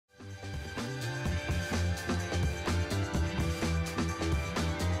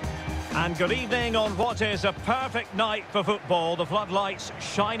And good evening on what is a perfect night for football. The floodlights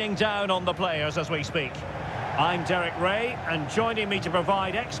shining down on the players as we speak. I'm Derek Ray, and joining me to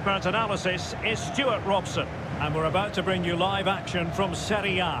provide expert analysis is Stuart Robson. And we're about to bring you live action from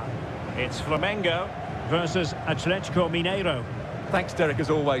Serie A. It's Flamengo versus Atlético Mineiro. Thanks, Derek, as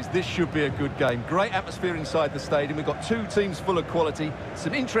always. This should be a good game. Great atmosphere inside the stadium. We've got two teams full of quality,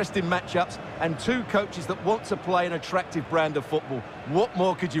 some interesting matchups, and two coaches that want to play an attractive brand of football. What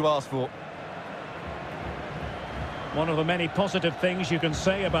more could you ask for? One of the many positive things you can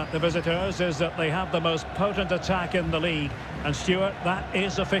say about the visitors is that they have the most potent attack in the league. And Stuart, that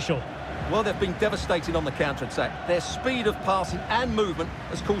is official. Well, they've been devastating on the counter-attack. Their speed of passing and movement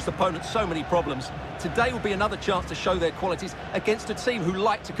has caused opponents so many problems. Today will be another chance to show their qualities against a team who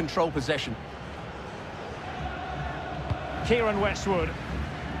like to control possession. Kieran Westwood.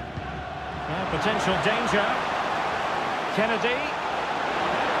 Potential danger. Kennedy.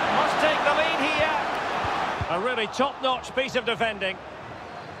 Must take the lead here. A really top-notch piece of defending.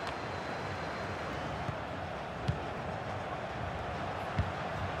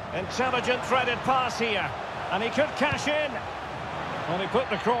 Intelligent threaded pass here, and he could cash in. Well, he put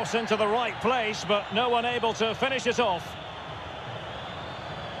the cross into the right place, but no one able to finish it off.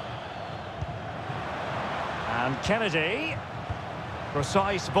 And Kennedy,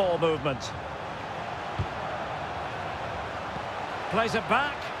 precise ball movement. Plays it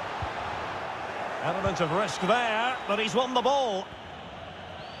back. Element of risk there, but he's won the ball.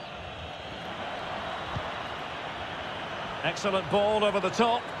 Excellent ball over the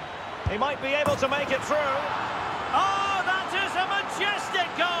top. He might be able to make it through. Oh, that is a majestic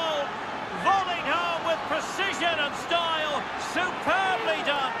goal! Volleyed home with precision and style. Superbly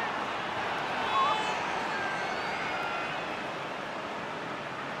done.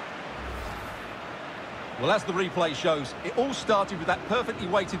 Well, as the replay shows, it all started with that perfectly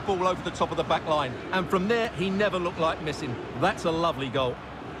weighted ball over the top of the back line. And from there, he never looked like missing. That's a lovely goal.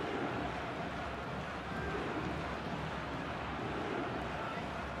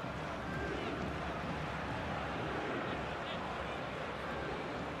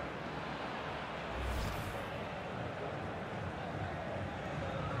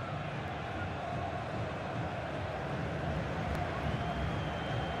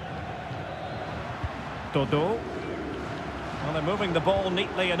 Dodo. Well, they're moving the ball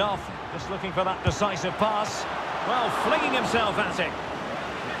neatly enough. Just looking for that decisive pass. Well, flinging himself at it.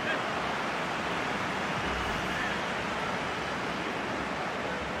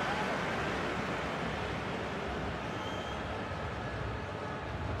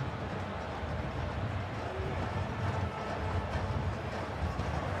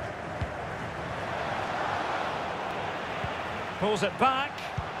 Pulls it back.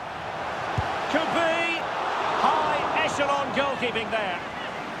 Could be. High echelon goalkeeping there.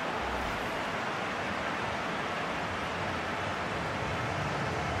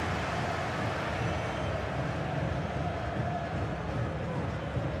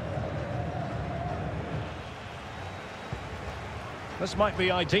 This might be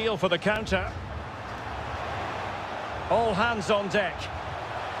ideal for the counter. All hands on deck.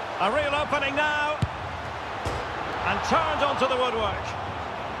 A real opening now. And turned onto the woodwork.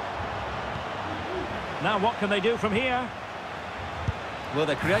 Now what can they do from here? Will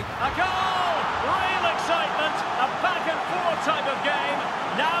they create? A goal! Real excitement! A back and forth type of game.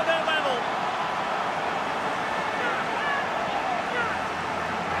 Now they're level.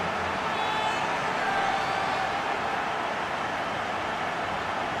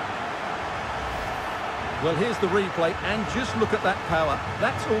 Well, here's the replay, and just look at that power.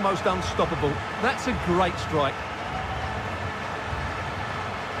 That's almost unstoppable. That's a great strike.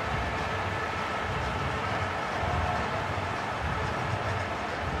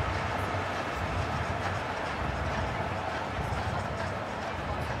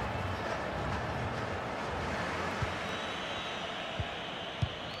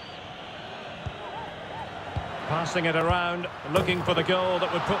 Passing it around, looking for the goal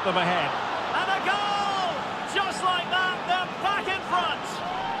that would put them ahead. And a goal! Just like that, they're back in front!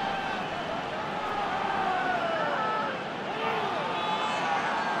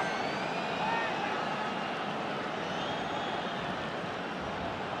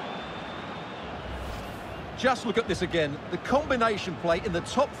 Just look at this again. The combination play in the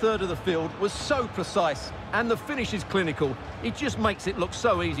top third of the field was so precise, and the finish is clinical. It just makes it look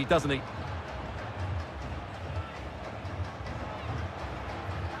so easy, doesn't it?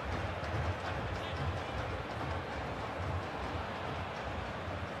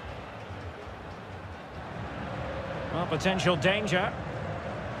 Well, potential danger.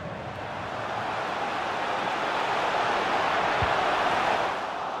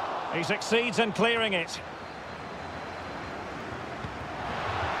 He succeeds in clearing it.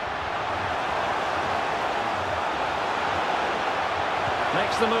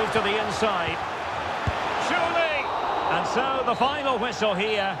 Makes the move to the inside. Surely! And so the final whistle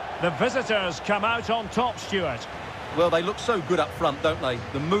here. The visitors come out on top, Stuart. Well, they look so good up front, don't they?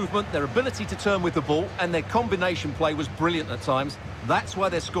 The movement, their ability to turn with the ball, and their combination play was brilliant at times. That's why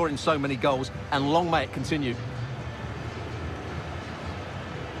they're scoring so many goals, and long may it continue.